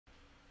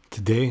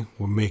Today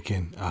we're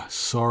making a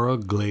Sorrel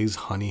Glazed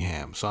honey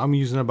ham. So I'm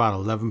using about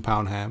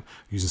 11-pound ham,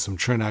 using some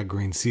Trinidad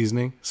green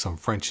seasoning, some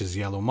French's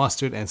yellow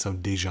mustard, and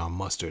some Dijon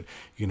mustard.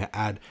 You're gonna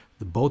add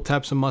both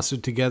types of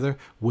mustard together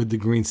with the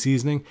green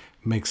seasoning,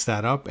 mix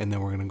that up, and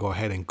then we're gonna go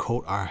ahead and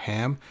coat our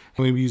ham.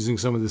 And we'll be using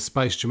some of the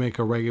Spice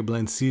Jamaica Regular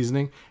Blend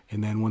seasoning.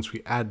 And then once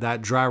we add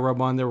that dry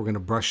rub on there, we're gonna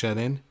brush that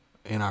in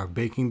our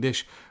baking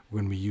dish. We're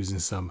gonna be using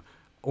some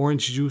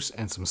orange juice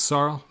and some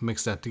sorrel.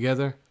 Mix that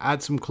together,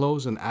 add some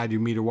cloves, and add your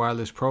meter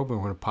wireless probe, and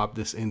we're going to pop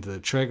this into the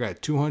Traeger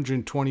at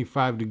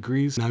 225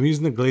 degrees. Now I'm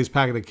using the glaze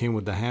packet that came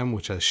with the ham,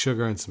 which has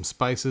sugar and some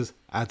spices.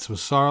 Add some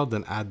sorrel,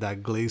 then add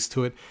that glaze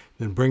to it,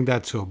 then bring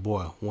that to a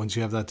boil. Once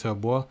you have that to a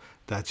boil,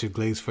 that's your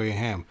glaze for your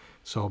ham.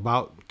 So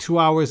about 2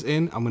 hours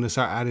in, I'm going to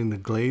start adding the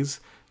glaze.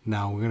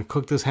 Now we're going to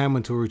cook this ham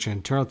until we reach an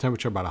internal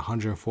temperature about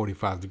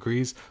 145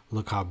 degrees.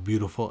 Look how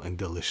beautiful and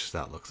delicious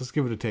that looks. Let's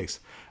give it a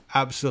taste.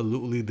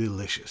 Absolutely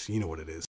delicious. You know what it is.